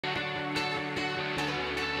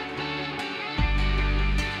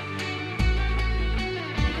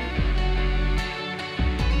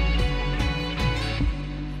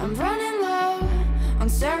I'm running low on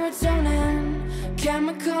serotonin.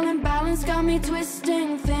 Chemical imbalance got me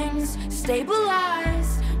twisting things.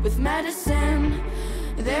 Stabilized with medicine.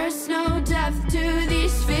 There's no depth to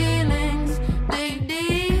these feelings. Dig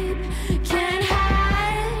deep, can't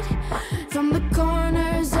hide from the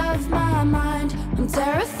corners of my mind. I'm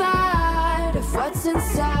terrified of what's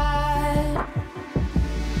inside.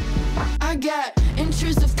 I get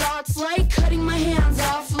intrusive thoughts like cutting my hands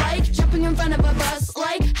off, like jumping in front of a bus,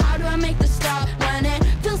 like how do I make this stop when it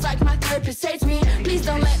feels like my therapist hates me? Please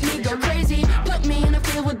don't let me go crazy. Put me in a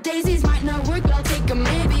field with daisies, might not work, but I'll take a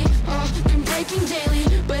maybe. Oh, been breaking daily,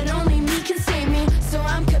 but only me can save me. So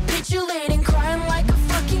I'm capitulating, crying like a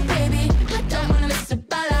fucking baby. I don't wanna be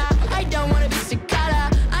Sabala, I don't wanna be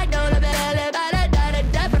Cicada, I don't wanna be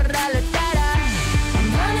I'm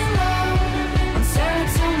running low on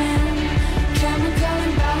serotonin. Chemical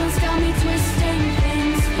imbalance got me twisting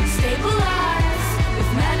things. Stabilized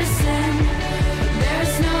with medicine.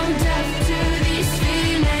 There's no depth to these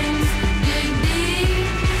feelings. Dig deep,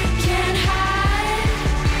 can't hide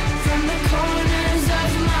from the corners of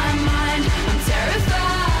my mind. I'm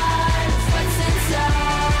terrified of what's inside.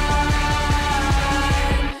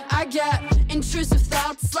 I get intrusive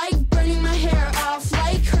thoughts like burning my hair off,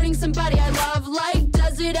 like hurting somebody I love, like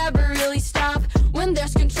does it ever really stop? When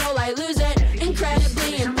there's control I lose it,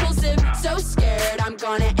 incredibly impulsive, so scared I'm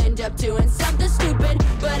gonna end up doing something stupid.